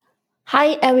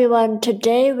Hi everyone,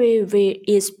 today we will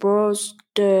explore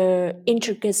the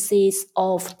intricacies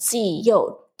of 记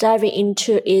右, diving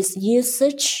into its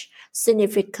usage,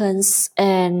 significance,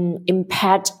 and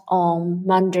impact on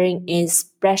Mandarin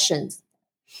expressions.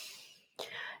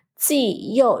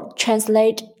 记右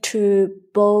translates to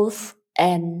both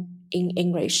and in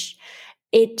English.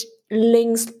 It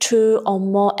links two or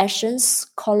more actions,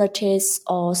 qualities,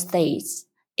 or states,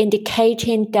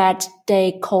 indicating that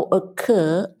they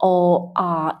co-occur or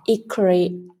are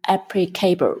equally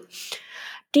applicable.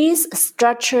 This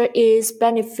structure is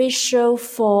beneficial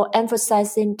for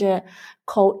emphasizing the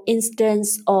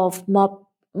coincidence of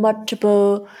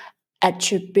multiple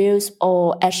attributes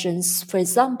or actions. For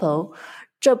example,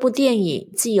 这部电影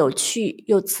既有趣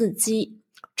又刺激。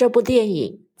这部电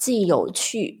影既有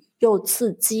趣又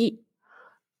刺激。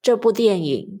这部电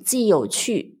影既有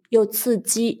趣又刺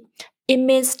激。It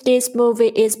means this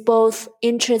movie is both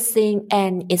interesting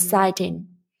and exciting.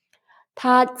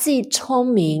 他既聪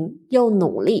明又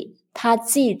努力。他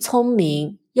既聪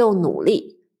明又努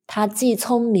力。他既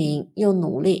聪明又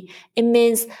努力。It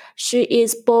means she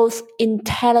is both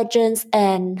intelligent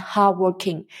and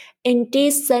hardworking. In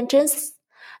this sentence,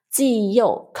 既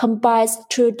右 combines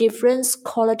two different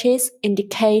qualities,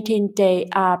 indicating they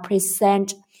are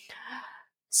present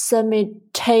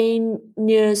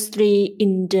simultaneously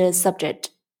in the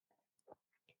subject.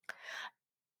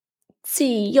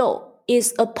 既右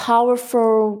is a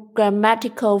powerful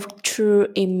grammatical tool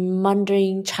in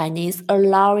Mandarin Chinese,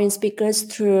 allowing speakers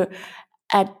to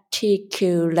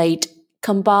articulate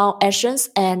compound actions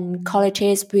and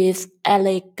qualities with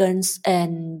elegance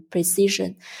and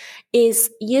precision. Its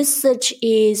usage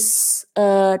is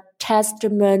a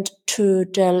testament to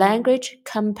the language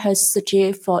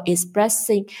capacity for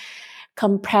expressing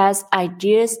complex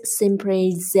ideas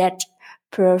simply yet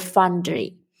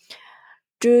profoundly.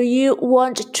 Do you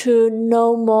want to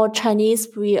know more Chinese?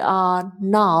 We are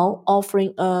now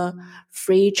offering a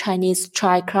free Chinese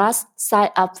trial class.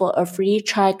 Sign up for a free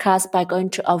trial class by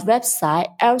going to our website,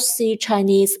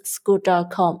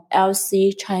 lcchineseschool.com,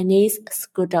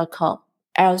 lcchineseschool.com,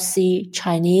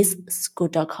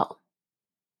 lcchineseschool.com.